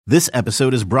This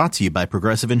episode is brought to you by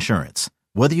Progressive Insurance.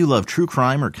 Whether you love true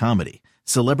crime or comedy,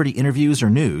 celebrity interviews or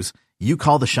news, you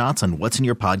call the shots on what's in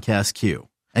your podcast queue.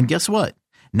 And guess what?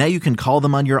 Now you can call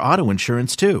them on your auto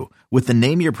insurance too with the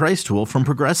Name Your Price tool from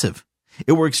Progressive.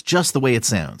 It works just the way it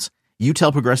sounds. You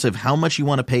tell Progressive how much you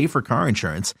want to pay for car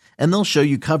insurance, and they'll show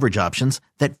you coverage options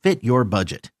that fit your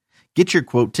budget. Get your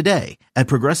quote today at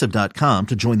Progressive.com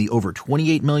to join the over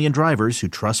 28 million drivers who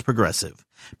trust Progressive.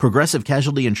 Progressive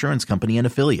Casualty Insurance Company and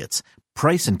Affiliates.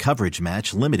 Price and coverage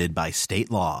match limited by state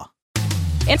law.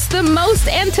 It's the most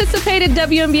anticipated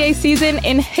WNBA season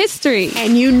in history.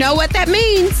 And you know what that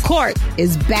means. Court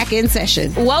is back in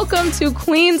session. Welcome to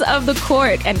Queens of the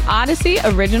Court, an Odyssey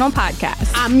original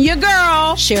podcast. I'm your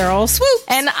girl, Cheryl Swoop.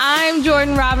 And I'm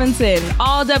Jordan Robinson.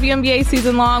 All WNBA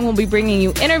season long, we'll be bringing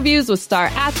you interviews with star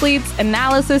athletes,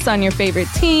 analysis on your favorite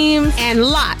teams, and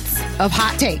lots of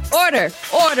hot takes.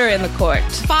 Order in the court.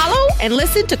 Follow and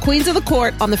listen to Queens of the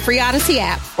Court on the free Odyssey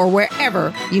app or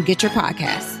wherever you get your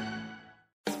podcasts.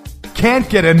 Can't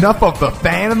get enough of the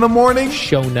Fan in the morning?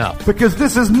 Shown up. Because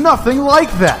this is nothing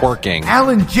like that. Working. Al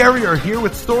and Jerry are here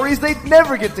with stories they'd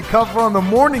never get to cover on the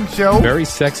morning show. Very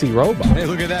sexy robot. Hey,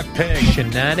 look at that pig.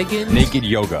 Shenanigans. Naked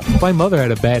yoga. My mother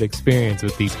had a bad experience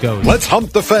with these ghosts. Let's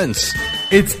hump the fence.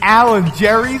 It's Al and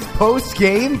Jerry's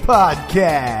post-game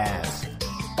podcast.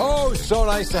 Oh, so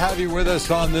nice to have you with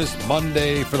us on this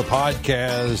Monday for the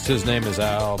podcast. His name is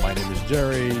Al. My name is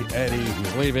Jerry. Eddie,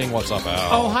 who's leaving. What's up,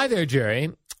 Al? Oh, hi there,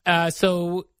 Jerry.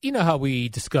 So, you know how we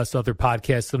discuss other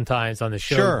podcasts sometimes on the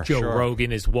show? Sure, Joe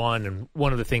Rogan is one, and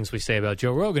one of the things we say about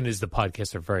Joe Rogan is the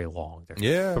podcasts are very long.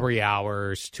 They're 3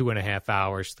 hours, 2.5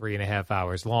 hours, 3.5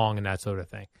 hours long, and that sort of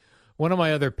thing. One of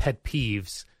my other pet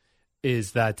peeves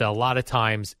is that a lot of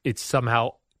times it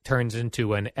somehow turns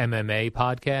into an MMA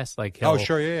podcast. Like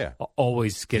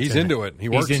always gets He's into it. He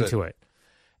works He's into it.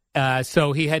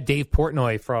 So he had Dave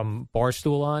Portnoy from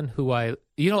Barstool on, who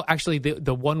actually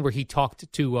the one where he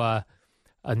talked to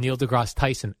Neil deGrasse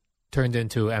Tyson turned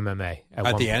into MMA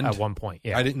at the end? At one point,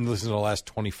 yeah. I didn't listen to the last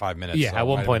 25 minutes. Yeah, so at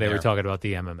one point they were talking about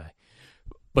the MMA.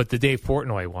 But the Dave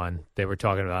Portnoy one, they were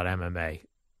talking about MMA.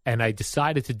 And I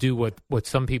decided to do what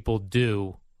some people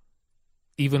do,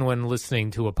 even when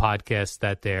listening to a podcast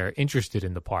that they're interested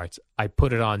in the parts. I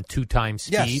put it on 2x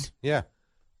speed. Yes, yeah.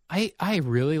 I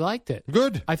really liked it.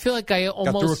 Good. I feel like I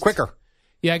almost... Got through it quicker.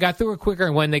 Yeah, I got through it quicker,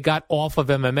 and when they got off of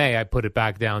MMA, I put it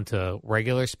back down to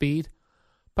regular speed.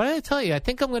 But I got to tell you, I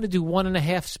think I'm going to do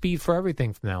 1.5 speed for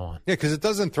everything from now on. Yeah, because it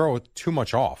doesn't throw it too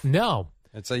much off. No.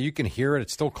 It's like you can hear it.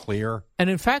 It's still clear. And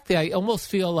in fact, I almost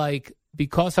feel like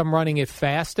because I'm running it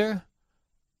faster,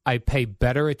 I pay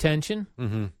better attention,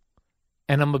 and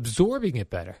I'm absorbing it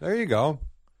better. There you go.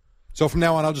 So from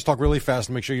now on, I'll just talk really fast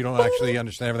and make sure you don't actually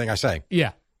understand everything I say.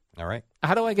 Yeah. All right.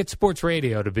 How do I get sports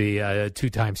radio to be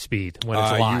 2x speed when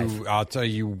it's live? I'll tell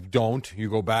you, don't. You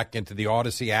go back into the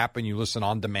Odyssey app and you listen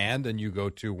on demand and you go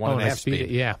to 1.5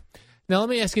 speed. Yeah. Now, let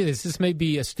me ask you this. This may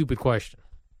be a stupid question.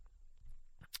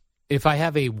 If I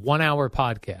have a 1 hour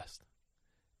podcast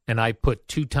and I put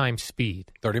 2x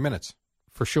speed. 30 minutes.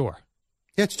 For sure.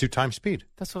 Yeah, it's 2x speed.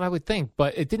 That's what I would think,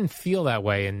 but it didn't feel that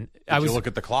way. And Did you look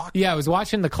at the clock? Yeah, I was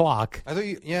watching the clock. I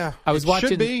thought I was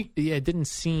watching. Should be. Yeah, it didn't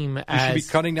seem You as. should be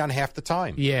cutting down half the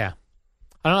time. Yeah.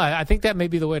 I don't know. I think that may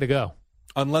be the way to go.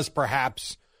 Unless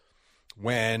perhaps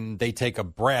when they take a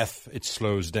breath, it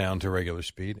slows down to regular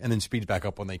speed and then speeds back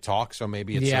up when they talk. So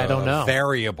maybe it's I don't know.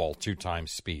 Variable 2x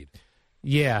speed.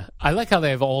 Yeah. I like how they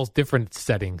have all different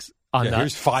settings.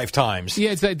 Here's 5 times.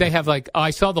 Yeah, they have I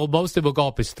saw the most it will go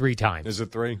up is 3 times. Is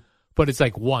it 3? But it's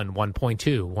like 1,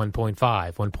 1.2, 1.5,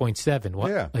 1.7.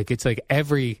 Yeah. It's like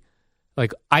every,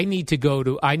 I need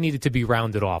it to be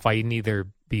rounded off. I can either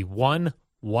be 1,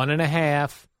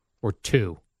 1.5, or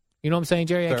 2. You know what I'm saying,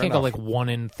 Jerry? Fair I can't enough. go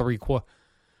 1 3/4.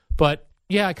 But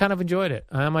yeah, I kind of enjoyed it.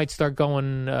 I might start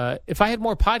going, if I had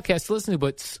more podcasts to listen to,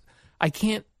 but I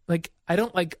can't, I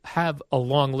don't have a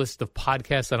long list of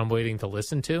podcasts that I'm waiting to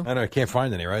listen to. I know, I can't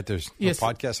find any, right? There's no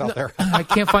podcasts out there. I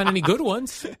can't find any good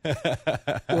ones.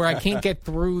 Or I can't get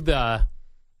through the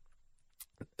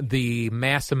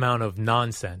mass amount of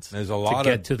nonsense. There's a lot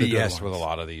of to the BS with a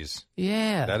lot of these.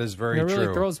 Yeah. That is very true. It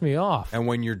really throws me off. And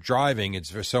when you're driving,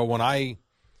 so when I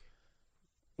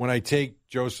take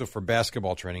Joseph for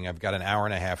basketball training, I've got an hour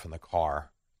and a half in the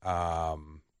car.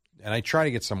 And I try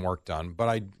to get some work done, but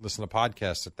I listen to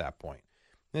podcasts at that point.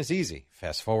 And it's easy.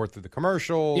 Fast forward through the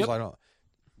commercials. Yep.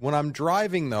 When I'm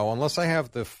driving, though, unless I have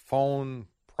the phone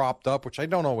propped up, which I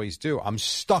don't always do, I'm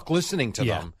stuck listening to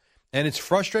them. And it's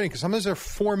frustrating because sometimes they're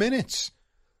 4 minutes.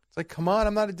 It's like, come on,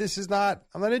 I'm not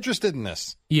interested in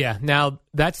this. Yeah. Now,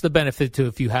 that's the benefit to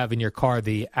if you have in your car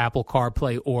the Apple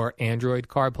CarPlay or Android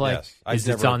CarPlay. Yes.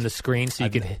 It's on the screen, so you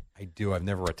could. I do. I've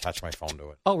never attached my phone to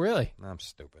it. Oh, really? I'm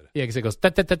stupid. Yeah, because it goes.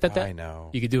 Da. I know.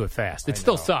 You could do it fast. It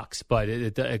still sucks, but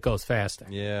it goes faster.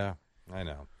 Yeah, I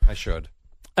know. I should.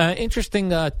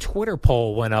 Interesting Twitter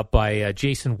poll went up by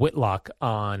Jason Whitlock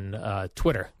on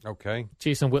Twitter. Okay.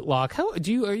 Jason Whitlock. Are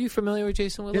you familiar with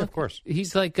Jason Whitlock? Yeah, of course.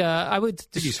 He's like I think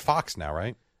he's Fox now,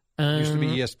 right? Used to be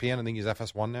ESPN. I think he's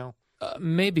FS1 now.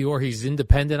 Maybe, or he's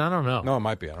independent. I don't know. No, it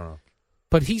might be. I don't know.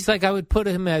 But he's like, I would put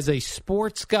him as a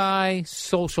sports guy,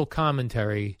 social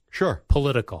commentary, sure,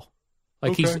 political.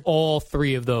 Like he's all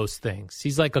three of those things.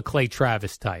 He's like a Clay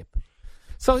Travis type.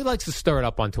 So he likes to stir it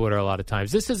up on Twitter a lot of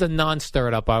times. This is a non-stir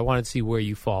it up. I wanted to see where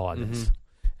you fall on this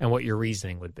and what your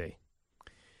reasoning would be.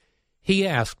 He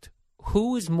asked,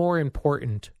 who is more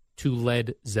important to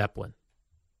Led Zeppelin?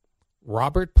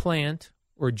 Robert Plant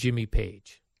or Jimmy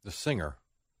Page? The singer.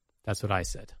 That's what I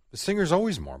said. The singer's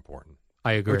always more important.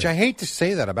 I agree. Which I hate to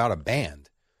say that about a band.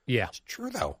 Yeah. It's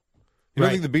true, though. You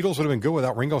don't think the Beatles would have been good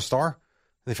without Ringo Starr?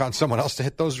 They found someone else to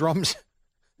hit those drums?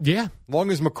 Yeah. As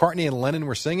long as McCartney and Lennon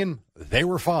were singing, they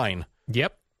were fine.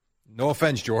 Yep. No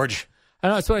offense, George. I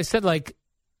know. That's what I said. Like,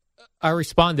 I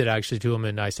responded actually to him,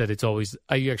 and I said it's always,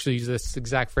 I actually use this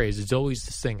exact phrase, it's always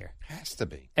the singer. Has to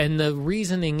be. And the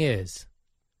reasoning is,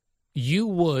 you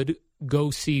would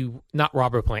go see, not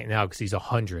Robert Plant now because he's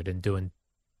 100 and doing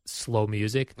slow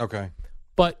music. Okay.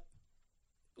 But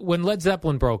when Led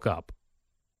Zeppelin broke up,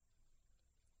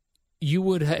 you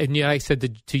would, and I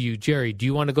said to you, Jerry, do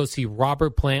you want to go see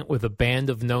Robert Plant with a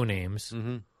band of no-names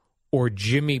or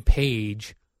Jimmy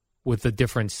Page with a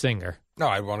different singer? No,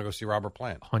 I want to go see Robert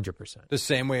Plant. 100%. The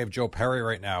same way if Joe Perry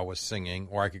right now was singing,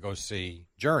 or I could go see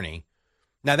Journey.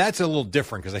 Now, that's a little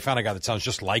different because I found a guy that sounds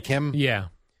just like him. Yeah.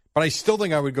 But I still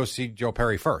think I would go see Joe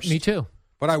Perry first. Me too.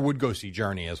 But I would go see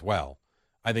Journey as well.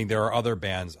 I think there are other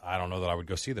bands, I don't know that I would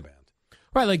go see the band.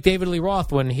 Right, like David Lee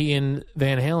Roth, when he and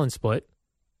Van Halen split,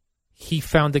 he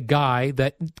found a guy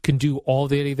that can do all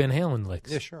the Eddie Van Halen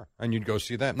licks. Yeah, sure. And you'd go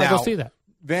see that. I'll go see that.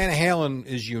 Van Halen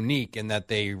is unique in that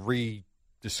they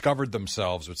rediscovered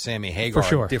themselves with Sammy Hagar. For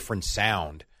sure. A different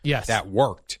sound. Yes. That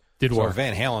worked. Did work. So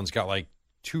Van Halen's got like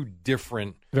two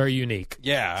different. Very unique.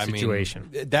 Yeah, situation.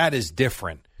 I mean, that is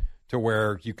different to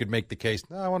where you could make the case,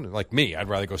 no, I want to, like me, I'd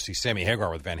rather go see Sammy Hagar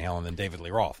with Van Halen than David Lee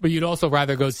Roth. But you'd also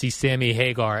rather go see Sammy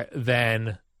Hagar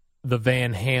than the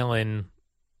Van Halen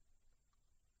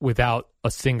without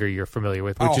a singer you're familiar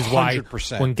with, which is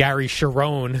 100%. Why when Gary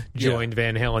Cherone joined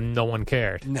Van Halen, no one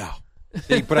cared. No.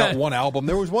 They put out one album.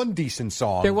 There was one decent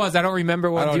song. There was. I don't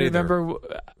remember what. Do you remember?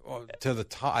 To the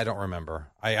top, I don't remember.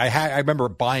 I remember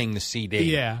buying the CD.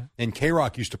 Yeah. And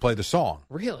K-Rock used to play the song.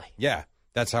 Really? Yeah.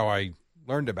 That's how I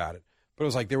learned about it. But it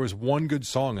was like there was one good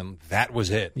song and that was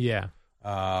it. Yeah.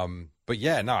 But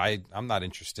yeah, no, I'm not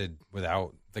interested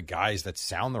without the guys that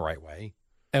sound the right way.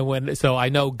 And so I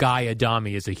know Guy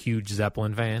Adami is a huge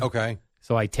Zeppelin fan. Okay.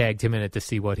 So I tagged him in it to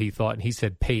see what he thought, and he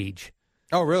said Page.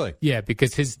 Oh, really? Yeah,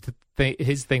 because his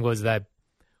thing was that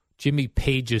Jimmy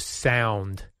Page's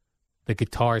sound, the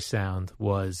guitar sound,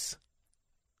 was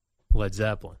Led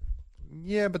Zeppelin.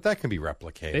 Yeah, but that can be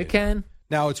replicated. It can.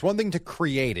 Now, it's one thing to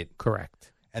create it.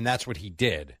 Correct. And that's what he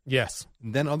did. Yes.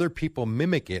 And then other people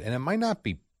mimic it, and it might not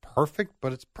be perfect,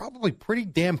 but it's probably pretty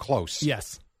damn close.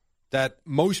 Yes. That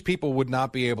most people would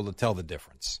not be able to tell the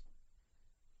difference.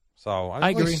 So I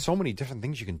agree. There's so many different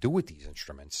things you can do with these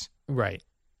instruments. Right.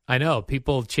 I know.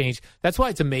 People change. That's why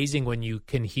it's amazing when you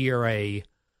can hear a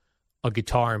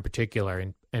guitar in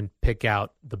particular and pick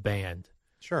out the band.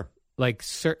 Sure. Like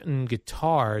certain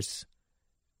guitars,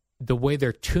 the way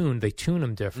they're tuned, they tune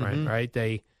them different, right?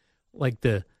 They, like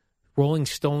the Rolling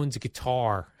Stones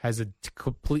guitar has a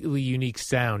completely unique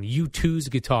sound. U2's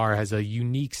guitar has a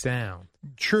unique sound.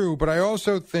 True, but I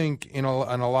also think in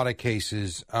a lot of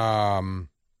cases,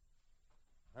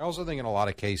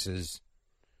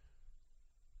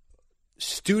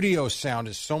 studio sound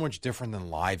is so much different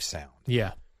than live sound.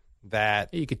 Yeah.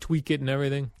 That you could tweak it and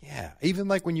everything. Yeah. Even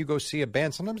like when you go see a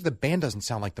band, sometimes the band doesn't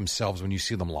sound like themselves when you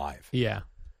see them live. Yeah.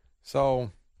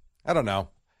 So, I don't know.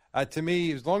 To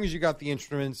me, as long as you got the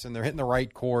instruments and they're hitting the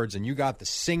right chords and you got the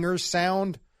singer's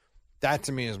sound, that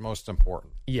to me is most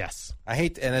important. Yes. I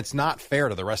hate, and it's not fair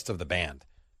to the rest of the band,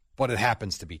 but it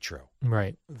happens to be true.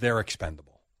 Right. They're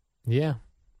expendable. Yeah.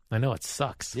 I know, it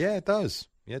sucks. Yeah, it does.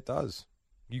 Yeah, it does.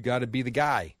 You got to be the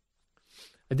guy.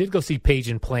 I did go see Page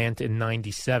and Plant in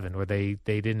 '97 where they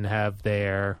didn't have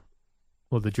the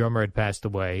drummer had passed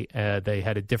away. They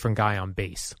had a different guy on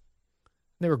bass.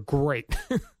 They were great.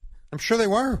 I'm sure they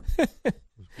were.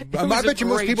 I bet you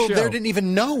most people there didn't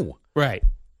even know. Right.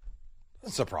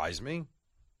 Doesn't surprise me.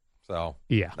 So,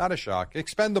 yeah, not a shock.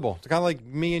 Expendable. It's kind of like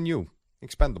me and you.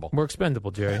 Expendable. We're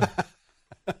expendable, Jerry.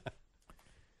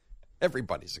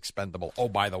 Everybody's expendable. Oh,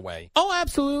 by the way. Oh,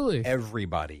 absolutely.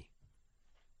 Everybody.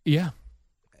 Yeah.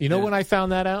 You know when I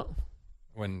found that out?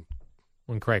 When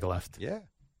Craig left. Yeah,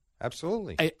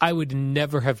 absolutely. I would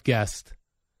never have guessed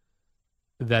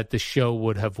that the show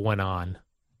would have went on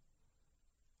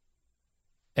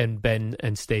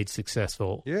and stayed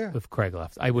successful if Craig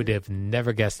left. I would have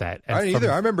never guessed that. I didn't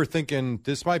either. I remember thinking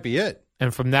this might be it.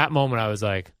 And from that moment, I was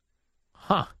like,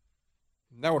 huh.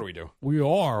 Now what do we do? We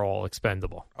are all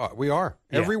expendable. We are.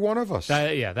 Yeah. Every one of us.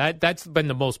 That's been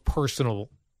the most personal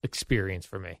experience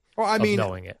for me. Well, I mean,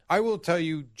 knowing it. I will tell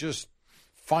you, just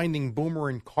finding Boomer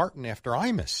and Carton after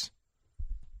Imus.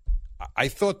 I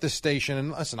thought this station,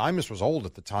 and listen, Imus was old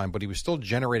at the time, but he was still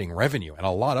generating revenue,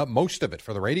 and most of it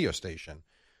for the radio station.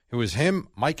 It was him,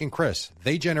 Mike, and Chris.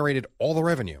 They generated all the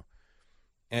revenue.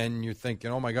 And you're thinking,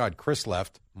 oh, my God, Chris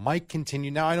left. Mike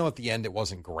continued. Now, I know at the end it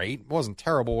wasn't great. It wasn't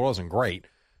terrible. It wasn't great.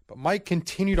 But Mike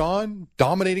continued on,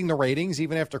 dominating the ratings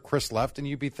even after Chris left. And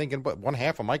you'd be thinking, but one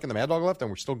half of Mike and the Mad Dog left, and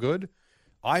we're still good?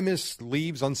 Imus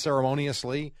leaves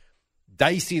unceremoniously.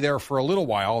 Dicey there for a little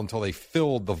while until they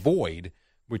filled the void,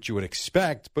 which you would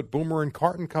expect. But Boomer and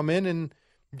Carton come in and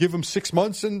give them 6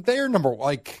 months, and they're number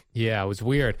one. Yeah, it was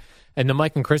weird. And the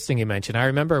Mike and Chris thing you mentioned, I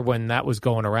remember when that was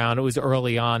going around. It was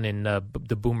early on in the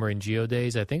Boomer and Gio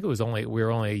days. I think we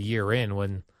were only a year in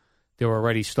when they were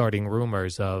already starting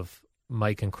rumors of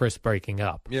Mike and Chris breaking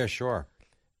up. Yeah, sure.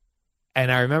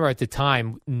 And I remember at the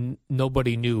time,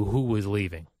 nobody knew who was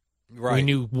leaving. Right. We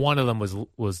knew one of them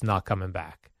was not coming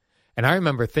back. And I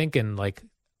remember thinking, like,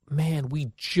 man,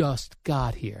 we just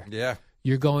got here. Yeah.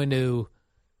 You're going to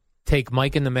take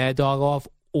Mike and the Mad Dog off,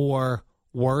 or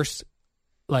worse,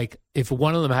 like, if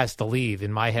one of them has to leave,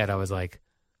 in my head, I was like,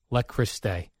 let Chris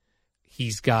stay.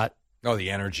 He's got the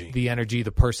energy,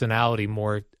 the personality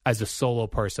more as a solo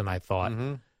person. I thought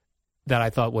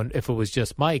that if it was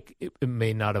just Mike, it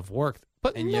may not have worked.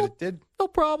 But yet it did. No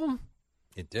problem.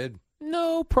 It did.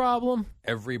 No problem.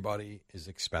 Everybody is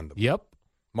expendable. Yep.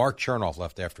 Mark Chernoff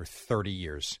left after 30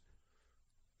 years.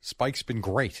 Spike's been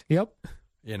great. Yep.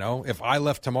 You know, if I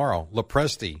left tomorrow,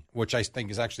 Lopresti, which I think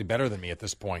is actually better than me at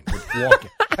this point, would walk.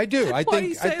 I do. I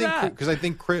think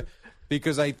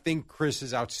because I think Chris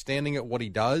is outstanding at what he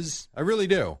does. I really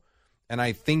do. And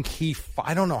I think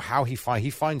I don't know how he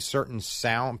finds certain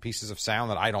pieces of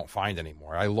sound that I don't find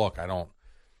anymore. I don't.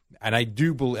 And I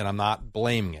do believe, and I'm not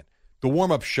blaming it. The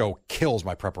warm-up show kills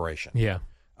my preparation. Yeah.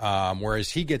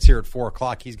 Whereas he gets here at 4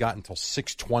 o'clock, he's got until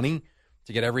 6:20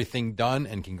 to get everything done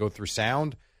and can go through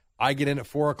sound. I get in at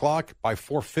 4 o'clock. By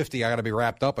 4:50, I got to be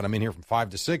wrapped up, and I'm in here from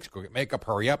 5 to 6. Go get makeup,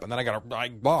 hurry up, and then I got to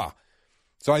blah.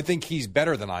 So I think he's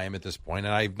better than I am at this point,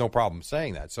 and I have no problem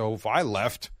saying that. So if I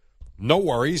left, no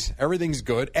worries, everything's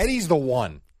good. Eddie's the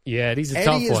one. Yeah, Eddie's a tough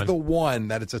one. Eddie is the one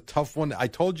that it's a tough one. I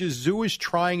told you, Zoo is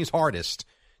trying his hardest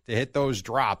to hit those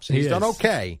drops. He's done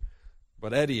okay,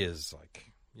 but Eddie is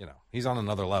he's on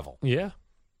another level. Yeah,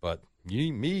 but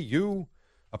you,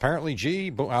 apparently G. I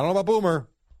don't know about Boomer.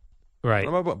 Right.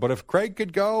 But if Craig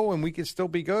could go and we could still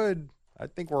be good, I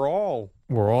think we're all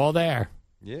there.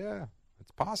 Yeah,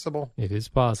 it's possible. It is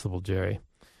possible, Jerry.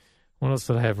 What else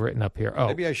did I have written up here? Oh,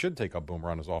 maybe I should take up Boomer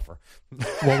on his offer.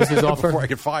 What was his offer? Before I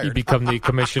get fired. You become the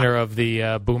commissioner of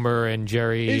the Boomer and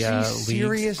Jerry Is he leagues.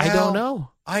 serious? I don't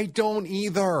know. I don't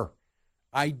either.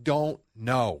 I don't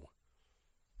know.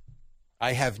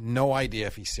 I have no idea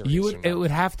if he's serious or not. It would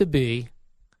have to be.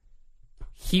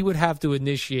 He would have to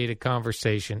initiate a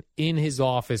conversation in his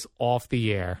office off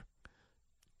the air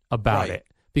about it.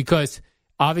 Because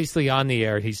obviously on the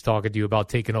air, he's talking to you about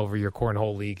taking over your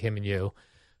cornhole league, him and you,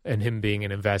 and him being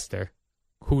an investor.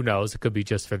 Who knows? It could be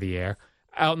just for the air.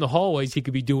 Out in the hallways, he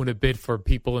could be doing a bid for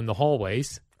people in the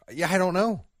hallways. Yeah, I don't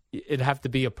know. It'd have to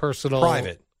be a personal,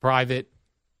 private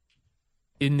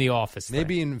in the office.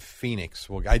 Maybe in Phoenix.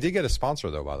 Well, I did get a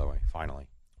sponsor, though, by the way, finally.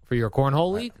 For your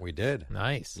cornhole league? We did.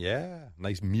 Nice. Yeah.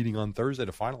 Nice meeting on Thursday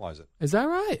to finalize it. Is that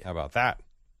right? How about that?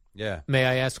 Yeah. May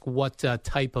I ask what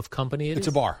type of company it is? It's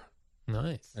a bar.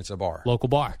 Nice. It's a bar. Local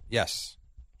bar. Yes.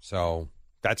 So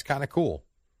that's kind of cool.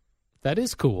 That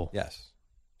is cool. Yes.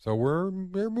 So we're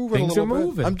moving Things a little are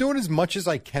moving. bit. I'm doing as much as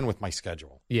I can with my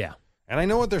schedule. Yeah. And I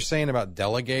know what they're saying about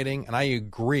delegating, and I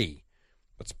agree.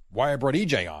 That's why I brought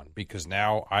EJ on, because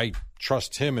now I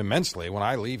trust him immensely. When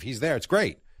I leave, he's there. It's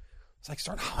great. It's like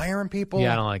start hiring people.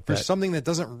 Yeah, I don't like that. For something that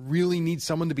doesn't really need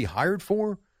someone to be hired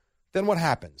for. Then what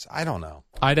happens? I don't know.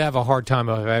 I'd have a hard time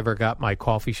if I ever got my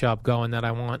coffee shop going that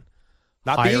I want.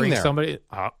 Not hiring being there. Somebody.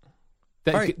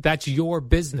 That's your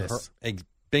business.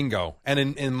 Bingo. And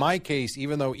in my case,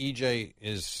 even though EJ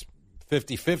is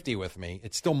 50-50 with me,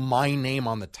 it's still my name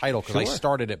on the title because I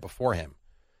started it before him.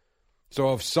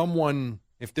 So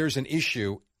if there's an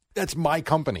issue, that's my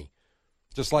company.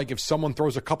 Just like if someone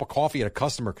throws a cup of coffee at a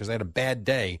customer because they had a bad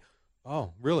day.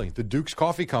 Oh, really? The Duke's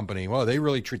Coffee Company. Well, they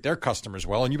really treat their customers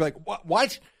well. And you'd be like,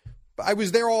 what? I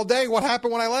was there all day. What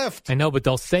happened when I left? I know, but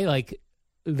they'll say like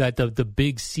that the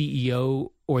big CEO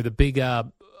or the big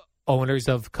owners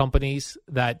of companies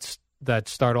that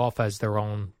start off as their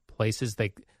own places,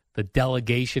 the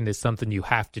delegation is something you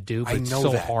have to do, but it's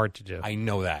so hard to do. I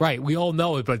know that. Right. We all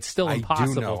know it, but it's still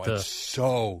impossible. I do know. It's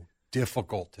so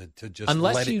difficult to just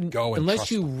let it go.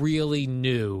 Unless you really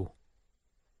knew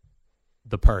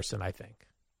the person, I think.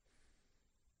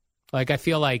 Like I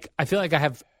feel like I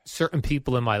have certain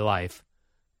people in my life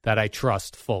that I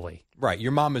trust fully. Right.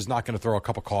 Your mom is not going to throw a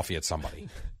cup of coffee at somebody.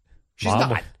 She's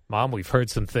not. Mom, we've heard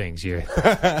some things.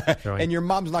 And your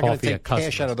mom's not going to take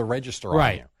cash out of the register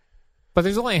on you. But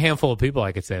there's only a handful of people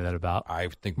I could say that about. I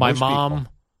think my mom,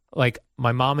 like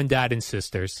my mom and dad and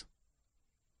sisters,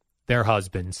 their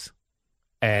husbands,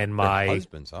 and my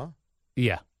husbands, huh?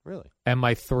 Yeah, really. And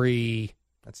my three.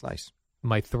 That's nice.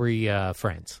 My three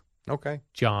friends. Okay.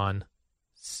 John,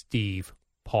 Steve,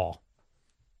 Paul.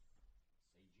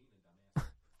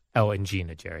 Oh, and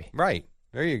Gina, Jerry. Right.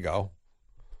 There you go.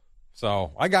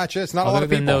 So I got you. It's not a lot of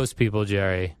people. Other than those people,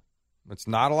 Jerry. It's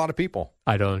not a lot of people.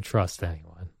 I don't trust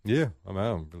anyone. Yeah. I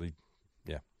don't really.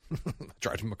 Yeah. I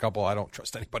tried them a couple. I don't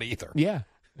trust anybody either. Yeah.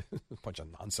 A bunch of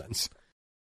nonsense.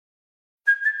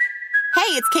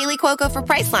 Hey, it's Kaylee Cuoco for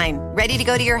Priceline. Ready to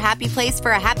go to your happy place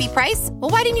for a happy price? Well,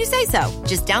 why didn't you say so?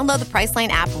 Just download the Priceline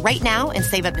app right now and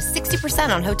save up to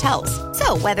 60% on hotels.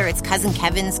 So whether it's Cousin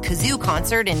Kevin's Kazoo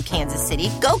Concert in Kansas City,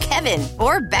 go Kevin,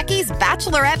 or Becky's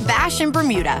Bachelorette Bash in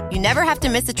Bermuda, you never have to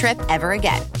miss a trip ever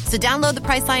again. So download the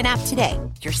Priceline app today.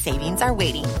 Your savings are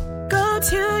waiting. Go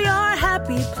to your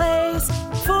happy place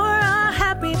for a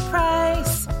happy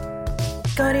price.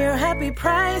 Go to your happy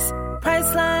price,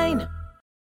 Priceline.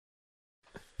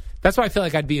 That's why I feel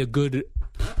like I'd be a good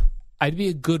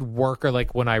worker,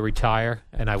 like when I retire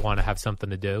and I want to have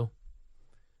something to do,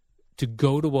 to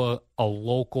go to a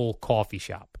local coffee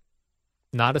shop,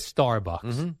 not a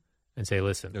Starbucks, and say,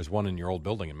 listen. There's one in your old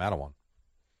building in Matawan.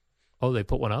 Oh, they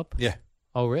put one up? Yeah.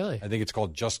 Oh, really? I think it's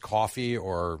called Just Coffee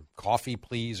or Coffee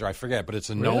Please, or I forget, but it's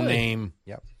a no-name.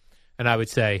 Yep. And I would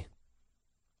say,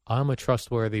 I'm a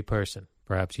trustworthy person.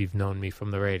 Perhaps you've known me from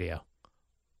the radio.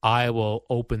 I will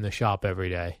open the shop every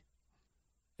day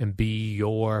and be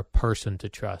your person to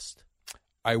trust.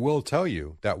 I will tell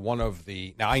you that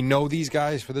now I know these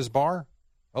guys for this bar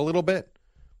a little bit,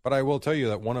 but I will tell you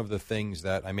that one of the things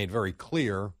that I made very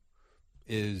clear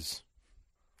is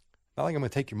not like I'm going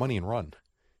to take your money and run.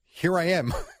 Here I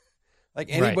am. Like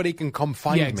anybody can come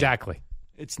find me. Yeah, exactly.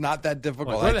 It's not that difficult.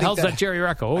 Well, where the hell's that Jerry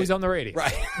Recco? Always on the radio.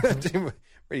 Right.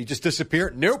 He just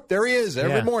disappeared. Nope, there he is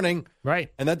every morning.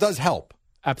 Right. And that does help.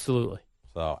 Absolutely.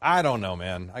 So I don't know,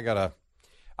 man. I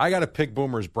gotta pick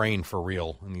Boomer's brain for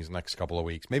real in these next couple of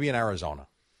weeks. Maybe in Arizona,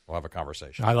 we'll have a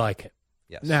conversation. I like it.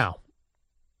 Yes. Now,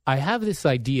 I have this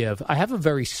idea I have a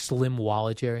very slim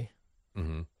wallet, Jerry.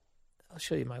 Mm-hmm. I'll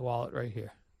show you my wallet right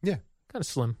here. Yeah, kind of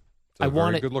slim. It's a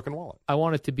very good looking wallet. I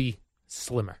want it to be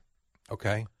slimmer.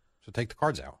 Okay, so take the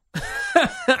cards out.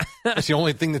 That's the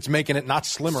only thing that's making it not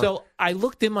slimmer. So I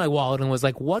looked in my wallet and was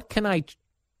like, what can I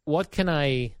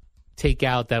take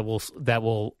out that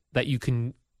you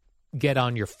can get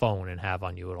on your phone and have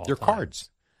on you at all your times? Cards.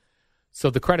 So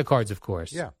the credit cards, of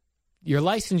course. Yeah. Your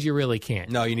license, you really can't.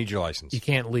 No, you need your license. You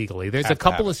can't legally. There's a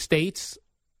couple of states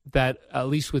that, at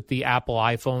least with the Apple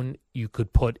iPhone, you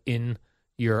could put in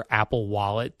your Apple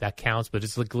wallet. That counts, but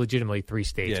it's like legitimately 3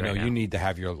 states right now. You need to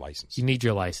have your license. You need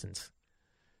your license.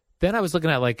 Then I was looking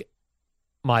at like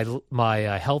my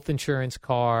health insurance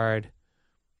card.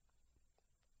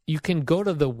 You can go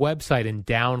to the website and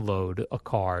download a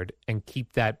card and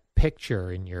keep that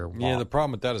picture in your wallet. Yeah, the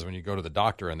problem with that is when you go to the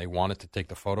doctor and they want it to take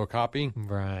the photocopy.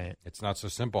 Right. It's not so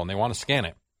simple, and they want to scan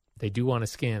it. They do want to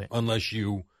scan it. Unless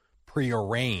you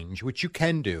prearrange, which you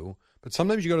can do. But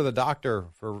sometimes you go to the doctor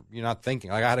for you're not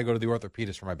thinking. Like I had to go to the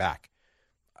orthopedist for my back.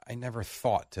 I never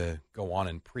thought to go on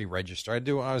and pre-register. I'd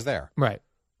do it when I was there. Right.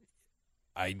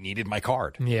 I needed my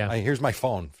card. Yeah. Here's my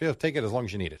phone. Take it as long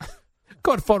as you need it.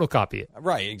 Go ahead, photocopy it.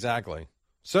 Right, exactly.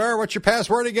 Sir, what's your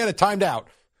password again? It timed out.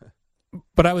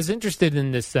 But I was interested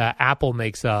in this. Apple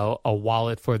makes a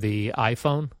wallet for the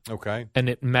iPhone. Okay. And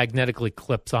it magnetically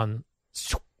clips on,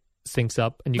 syncs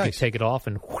up, and you can take it off.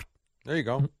 And there you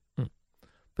go.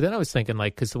 But then I was thinking,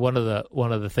 like, because one of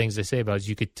the things they say about it is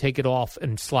you could take it off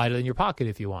and slide it in your pocket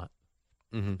if you want.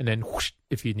 and then whoosh,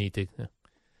 if you need to.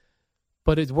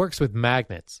 But it works with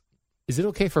magnets. Is it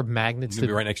okay for magnets to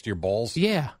be right next to your balls?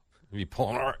 Yeah. Be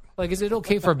pulling on it. Like, is it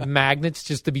okay for magnets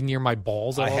just to be near my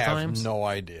balls at all times? I have no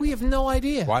idea. We have no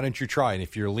idea. Why don't you try? And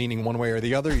if you're leaning one way or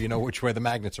the other, you know which way the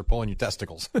magnets are pulling your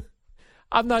testicles.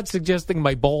 I'm not suggesting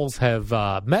my balls have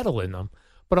metal in them,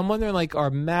 but I'm wondering, like, are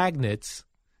magnets?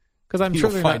 Because I'm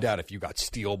sure you'll find out if you got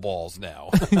steel balls now.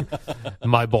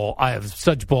 I have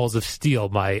such balls of steel.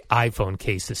 My iPhone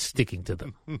case is sticking to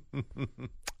them.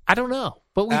 I don't know,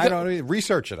 but I don't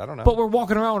research it. I don't know. But we're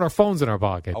walking around with our phones in our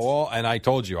pockets. Oh, well, and I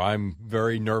told you, I'm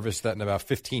very nervous that in about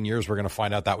 15 years we're going to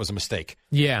find out that was a mistake.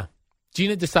 Yeah.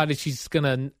 Gina decided she's going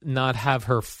to not have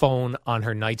her phone on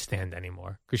her nightstand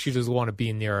anymore because she doesn't want to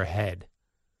be near her head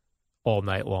all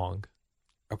night long.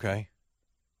 Okay.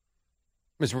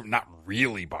 It's not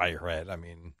really by her head. I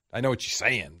mean, I know what you're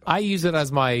saying. I use it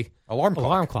as my alarm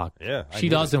clock. Yeah. She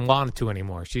doesn't want it to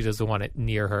anymore. She doesn't want it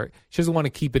near her. She doesn't want to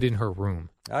keep it in her room.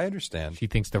 I understand. She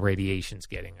thinks the radiation's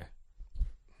getting her.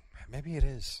 Maybe it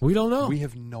is. We don't know. We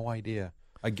have no idea.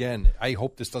 Again, I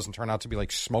hope this doesn't turn out to be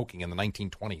like smoking in the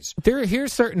 1920s.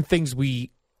 Here's certain things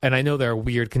and I know there are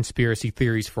weird conspiracy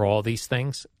theories for all these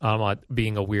things. I'm not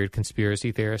being a weird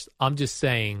conspiracy theorist. I'm just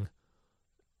saying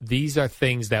these are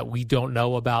things that we don't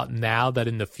know about now that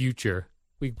in the future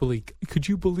we believe. Could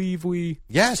you believe we?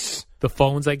 Yes. The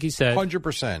phones, like you said.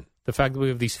 100%. The fact that we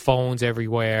have these phones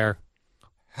everywhere.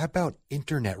 How about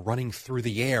internet running through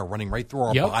the air, running right through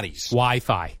our bodies?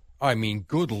 Wi-Fi. I mean,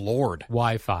 good Lord.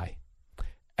 Wi-Fi.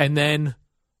 And then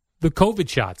the COVID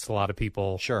shots, a lot of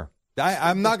people. Sure.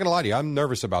 I'm not going to lie to you. I'm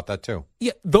nervous about that, too.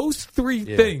 Yeah, those three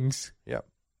things. Yep.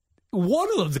 One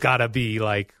of them's got to be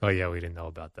like, oh, yeah, we didn't know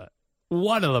about that.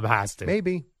 One of them has to.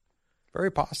 Maybe.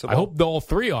 Very possible. I hope all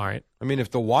three aren't. I mean,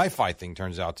 if the Wi-Fi thing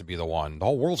turns out to be the one, the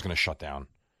whole world's going to shut down.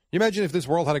 You imagine if this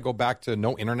world had to go back to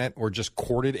no internet or just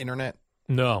corded internet?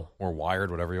 No. Or wired,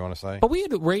 whatever you want to say. But we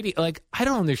had radio. Like, I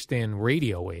don't understand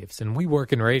radio waves, and we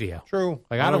work in radio. True.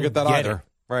 Like, I don't get that either. It.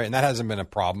 Right, and that hasn't been a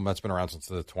problem. That's been around since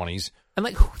the 20s. And,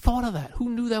 like, who thought of that? Who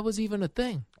knew that was even a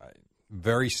thing?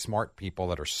 Very smart people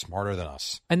that are smarter than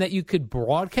us. And that you could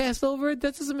broadcast over it?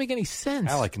 That doesn't make any sense.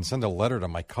 Al, I can send a letter to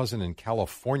my cousin in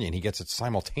California, and he gets it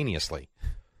simultaneously.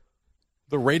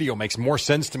 The radio makes more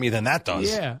sense to me than that does.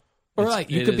 Yeah. Or, like,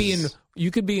 you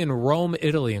could be in Rome,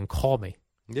 Italy, and call me.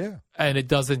 Yeah. And it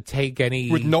doesn't take any...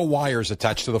 With no wires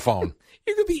attached to the phone.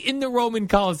 You could be in the Roman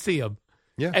Coliseum.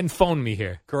 Yeah. And phone me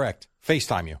here. Correct.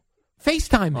 FaceTime you.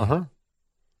 FaceTime me. Uh-huh.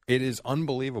 It is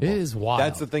unbelievable. It is wild.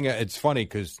 That's the thing. It's funny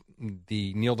because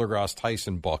the Neil deGrasse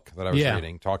Tyson book that I was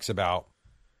reading talks about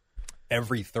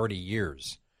every 30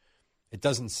 years. It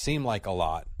doesn't seem like a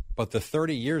lot, but the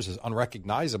 30 years is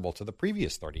unrecognizable to the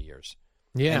previous 30 years.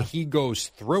 Yeah. And he goes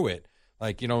through it.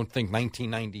 Like, you don't think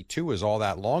 1992 is all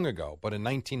that long ago, but in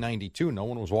 1992, no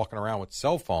one was walking around with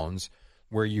cell phones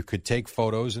where you could take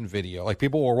photos and video. Like,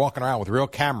 people were walking around with real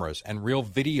cameras and real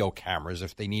video cameras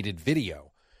if they needed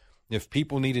video. If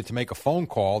people needed to make a phone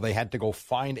call, they had to go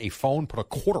find a phone, put a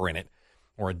quarter in it,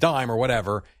 or a dime or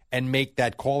whatever, and make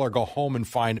that call or go home and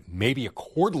find maybe a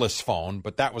cordless phone,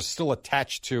 but that was still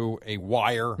attached to a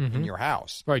wire in your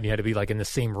house. Right, and you had to be like in the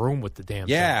same room with the damn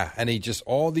thing. Thing. And he just,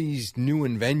 all these new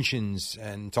inventions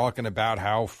and talking about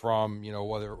how from,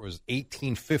 whether it was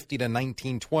 1850 to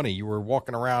 1920, you were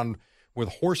walking around with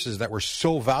horses that were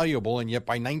so valuable, and yet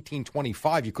by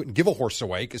 1925, you couldn't give a horse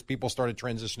away because people started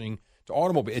transitioning to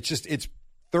automobile. It's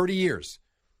 30 years.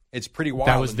 It's pretty wild.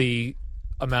 That was the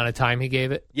amount of time he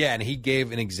gave it? Yeah, and he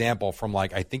gave an example from I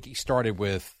think he started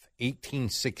with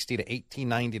 1860 to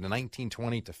 1890 to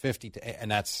 1920 to 50 to, and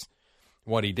that's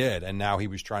what he did. And now he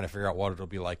was trying to figure out what it'll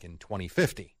be like in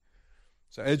 2050.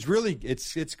 So it's really,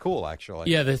 it's cool,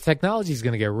 actually. Yeah, the technology is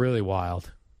going to get really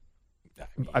wild.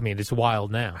 I mean, it's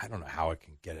wild now. I don't know how it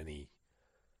can get any,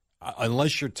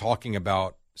 unless you're talking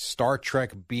about Star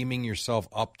Trek beaming yourself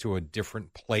up to a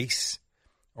different place,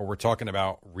 or we're talking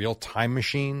about real time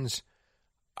machines.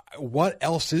 What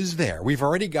else is there? We've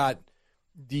already got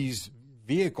these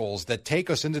vehicles that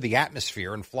take us into the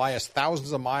atmosphere and fly us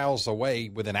thousands of miles away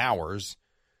within hours.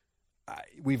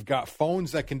 We've got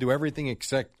phones that can do everything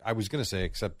except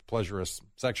pleasure us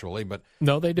sexually, but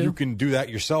no, they do. You can do that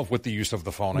yourself with the use of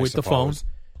the phone. With the phone,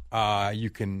 you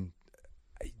can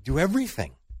do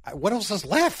everything. What else is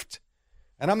left?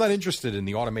 And I'm not interested in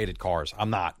the automated cars. I'm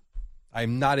not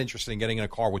interested in getting in a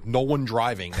car with no one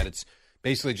driving. That it's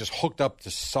basically just hooked up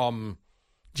to some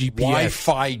GPS.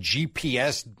 Wi-Fi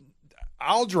GPS.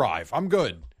 I'll drive. I'm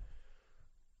good.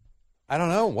 I don't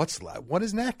know. What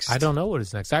is next? I don't know what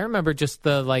is next. I remember just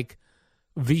the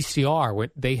VCR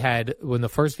when the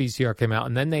first VCR came out,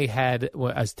 and then they had,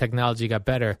 as technology got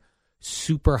better,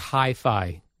 super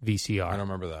hi-fi VCR. I don't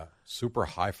remember that. Super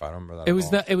hi-fi. I don't remember that. It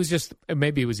was not, it was just,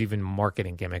 maybe it was even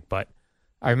marketing gimmick, but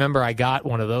I remember I got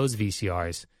one of those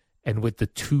VCRs, and with the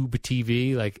tube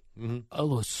TV, like, it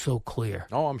was so clear.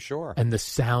 Oh, I'm sure. And the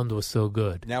sound was so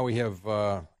good. Now we have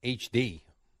HD.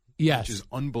 Yes. Which is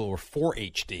unbelievable. Or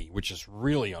 4HD, which is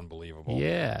really unbelievable.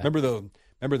 Yeah.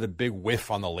 Remember the big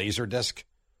whiff on the Laserdisc?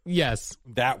 Yes.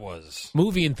 That was.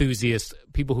 Movie enthusiasts,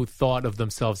 people who thought of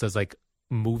themselves as like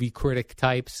movie critic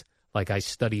types, like I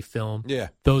study film. Yeah.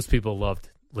 Those people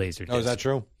loved Laserdisc. Oh, is that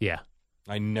true? Yeah.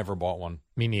 I never bought one.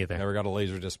 Me neither. Never got a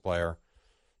Laserdisc player.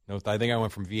 No, I think I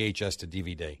went from VHS to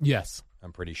DVD. Yes.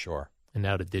 I'm pretty sure. And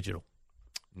now to digital.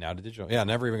 Yeah,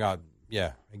 never even got.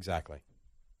 Yeah, exactly.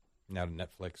 Now to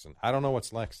Netflix, and I don't know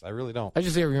what's next. I really don't. I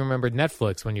just remember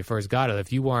Netflix when you first got it.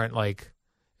 If you weren't like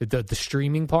the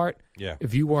streaming part, yeah.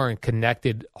 If you weren't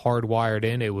connected, hardwired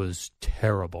in, it was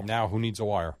terrible. Now, who needs a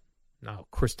wire? No,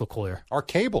 crystal clear. Our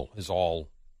cable is all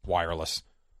wireless.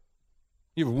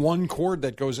 You have one cord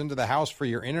that goes into the house for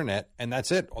your internet, and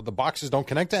that's it. The boxes don't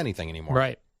connect to anything anymore.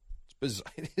 Right.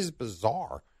 It is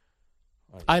bizarre.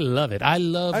 I love it. I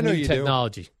love new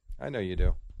technology. I know you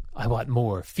do. I want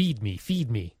more. Feed me. Feed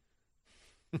me.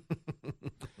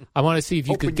 I want to see if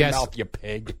you could guess. Open your mouth, you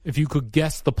pig. If you could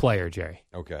guess the player, Jerry.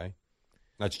 Okay.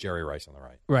 That's Jerry Rice on the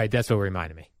right. Right. That's what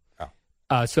reminded me.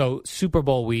 Oh. So Super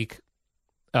Bowl week,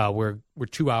 we're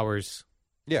 2 hours.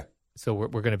 Yeah. So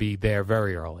we're going to be there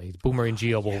very early. Boomer and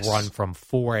Gio will run from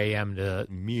 4 a.m. to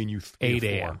me and you 8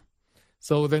 a.m.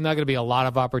 So there's not going to be a lot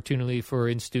of opportunity for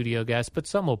in-studio guests, but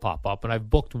some will pop up. And I've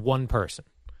booked one person.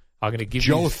 I'm going to give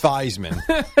Joe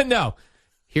Theismann. No.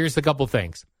 Here's a couple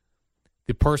things.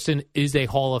 The person is a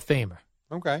Hall of Famer.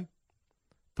 Okay.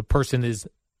 The person is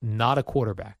not a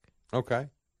quarterback. Okay.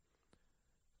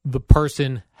 The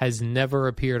person has never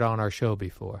appeared on our show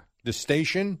before. The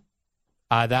station?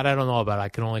 That I don't know about. I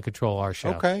can only control our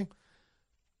show. Okay.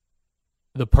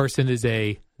 The person is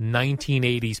a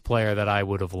 1980s player that I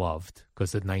would have loved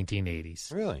because of the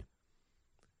 1980s. Really?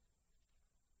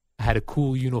 Had a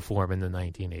cool uniform in the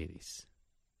 1980s.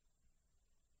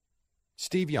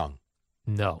 Steve Young.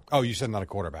 No. Oh, you said not a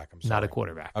quarterback. I'm sorry. Not a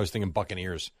quarterback. I was thinking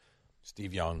Buccaneers.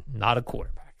 Steve Young. Not a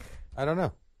quarterback. I don't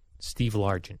know. Steve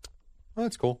Largent. Oh,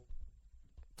 that's cool.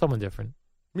 Someone different.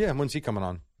 Yeah, when's he coming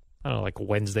on? I don't know, like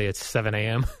Wednesday at 7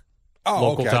 a.m. Oh,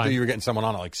 local okay. time. I thought you were getting someone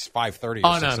on at like 5:30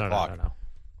 or 6 o'clock. No.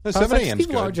 7 a.m. is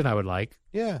Steve good. Largent I would like.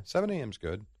 Yeah, 7 a.m. is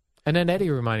good. And then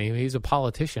Eddie reminded me he's a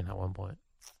politician at one point.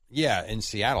 Yeah, in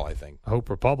Seattle, I think. I hope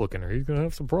Republican, or he's going to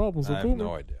have some problems with I have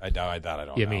no idea. I don't know.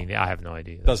 I have no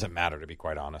idea. Doesn't matter, to be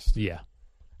quite honest. Yeah.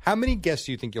 How many guests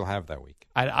do you think you'll have that week?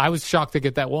 I was shocked to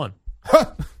get that one.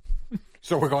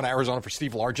 So we're going to Arizona for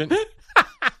Steve Largent?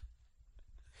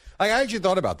 I actually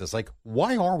thought about this. Like,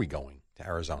 why are we going to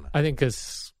Arizona? I think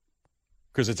because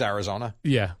it's Arizona?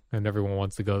 Yeah, and everyone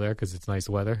wants to go there because it's nice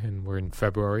weather, and we're in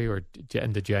February or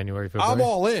end of January, February. I'm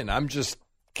all in. I'm just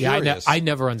curious. Yeah, I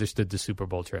never understood the Super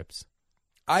Bowl trips.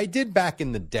 I did back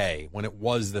in the day when it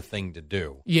was the thing to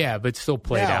do. Yeah, but it's still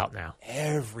played out now.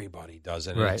 Everybody does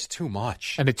it, and right. It's too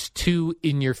much. And it's too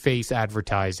in-your-face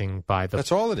advertising by the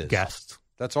That's all it is. Guests.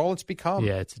 That's all it's become.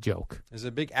 Yeah, it's a joke. It's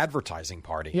a big advertising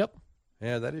party. Yep.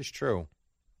 Yeah, that is true.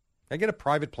 Can I get a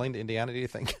private plane to Indiana, do you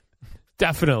think?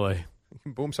 Definitely.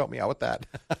 Booms, help me out with that.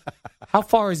 How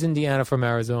far is Indiana from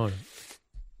Arizona?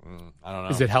 I don't know.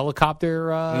 Is it helicopter?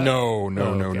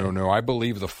 No. I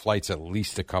believe the flight's at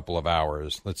least a couple of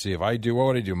hours. Let's see. What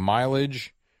would I do?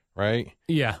 Mileage, right?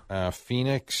 Yeah.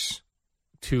 Phoenix.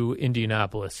 To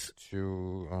Indianapolis.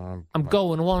 To I'm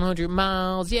going 100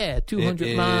 miles. Yeah,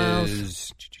 200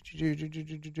 miles.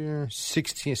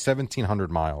 1,700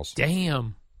 miles.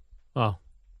 Damn. Oh,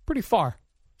 pretty far.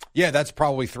 Yeah, that's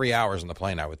probably 3 hours on the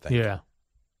plane, I would think. Yeah.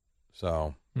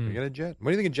 So, you get a jet? What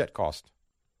do you think a jet cost?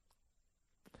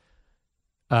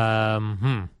 A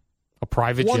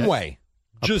private jet. One way.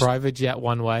 A private jet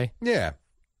one way? Yeah.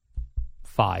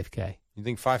 $5,000. You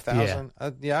think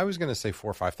 $5,000? Yeah, I was going to say $4,000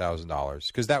 or $5,000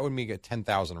 because that would make a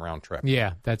 10,000 round trip.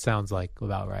 Yeah, that sounds like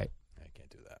about right. I can't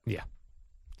do that. Yeah,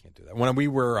 can't do that. When we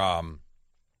were, I don't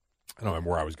remember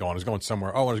where I was going. I was going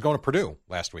somewhere. Oh, I was going to Purdue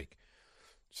last week.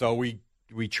 So we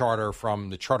charter from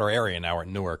the charter area now. We're at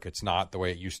Newark. It's not the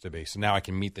way it used to be. So now I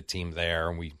can meet the team there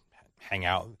and we hang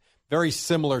out. Very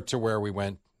similar to where we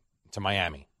went to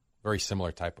Miami. Very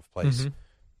similar type of place. Mm-hmm.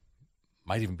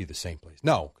 Might even be the same place.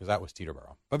 No, because that was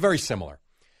Teterboro. But very similar.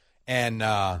 And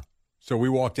so we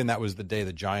walked in. That was the day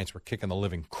the Giants were kicking the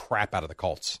living crap out of the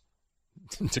Colts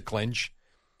to clinch.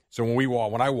 So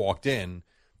when I walked in,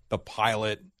 the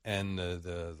pilot and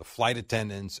the flight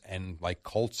attendants and like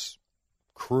Colts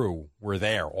crew were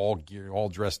there, all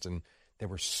dressed, and They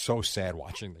were so sad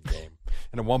watching the game.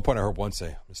 And at one point I heard one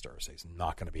say, Mr. Irsay's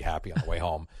not going to be happy on the way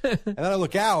home. And then I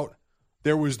look out,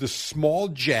 there was the small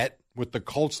jet with the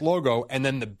Colts logo and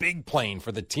then the big plane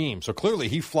for the team. So clearly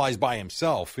he flies by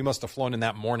himself. He must have flown in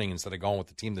that morning instead of going with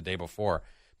the team the day before.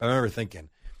 But I remember thinking,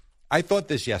 I thought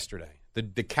this yesterday.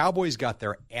 The Cowboys got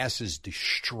their asses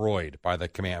destroyed by the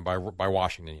command by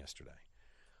Washington yesterday.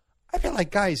 I feel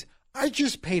like, guys, I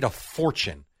just paid a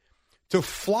fortune to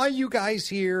fly you guys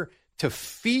here, to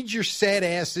feed your sad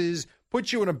asses,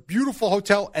 put you in a beautiful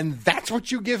hotel, and that's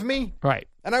what you give me? Right.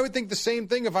 And I would think the same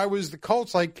thing if I was the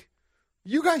Colts, like,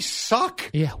 you guys suck.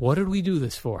 Yeah, what did we do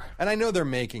this for? And I know they're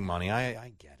making money.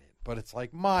 I get it. But it's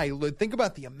like, think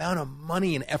about the amount of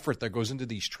money and effort that goes into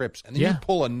these trips. And then you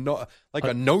pull a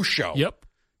no-show. Yep.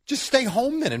 Just stay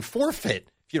home then and forfeit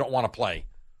if you don't want to play.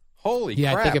 Holy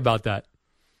crap. Yeah, think about that.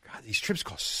 God, these trips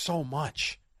cost so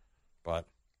much. But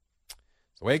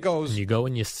it's the way it goes. And you go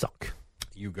and you suck.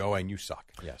 You go and you suck,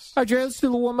 yes. All right, Jerry, let's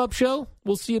do the warm-up show.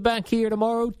 We'll see you back here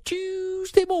tomorrow,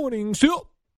 Tuesday morning. See you.